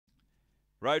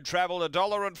Road Travel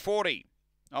 $1.40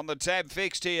 on the tab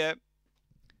fixed here.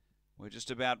 We're just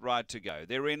about right to go.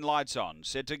 They're in, lights on,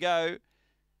 set to go.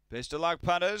 Best of luck,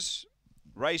 punters.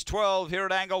 Race 12 here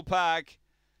at Angle Park.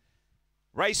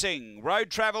 Racing, Road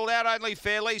Travel out only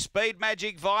fairly, Speed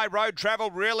Magic Vi, Road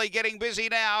Travel really getting busy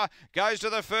now, goes to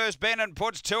the first bend and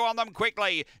puts two on them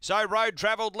quickly, so Road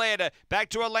Travel led, back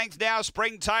to a length now,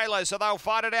 Spring Taylor, so they'll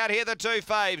fight it out here, the two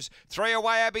faves, three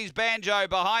away Abby's Banjo,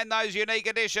 behind those Unique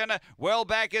Edition, well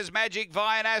back is Magic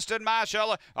Vi and Aston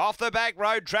Marshall, off the back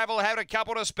Road Travel had a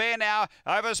couple to spare now,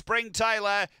 over Spring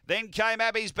Taylor, then came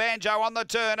Abby's Banjo on the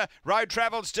turn, Road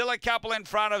Travel still a couple in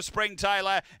front of Spring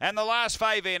Taylor, and the last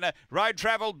fave in, Road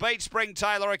Travel beat Spring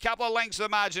Taylor, a couple of lengths of the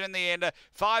margin in the end.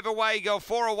 5 away, go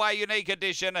 4 away, Unique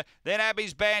Edition. Then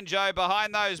Abby's Banjo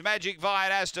behind those Magic Vi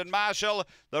and Aston Marshall.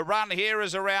 The run here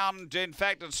is around, in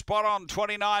fact, it's spot on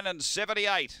 29 and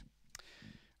 78.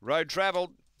 Road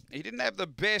Travel, he didn't have the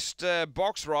best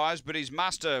box rise, but his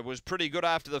muster was pretty good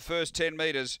after the first 10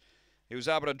 metres. He was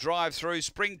able to drive through.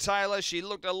 Spring Taylor, she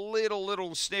looked a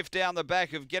little sniff down the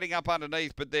back of getting up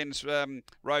underneath, but then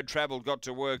Road Travel got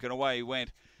to work and away he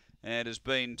went. And has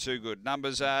been too good.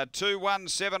 Numbers are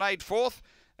 2-1-7-8 fourth.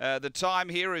 The time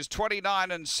here is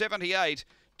 29 and 78.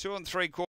 2 3/4.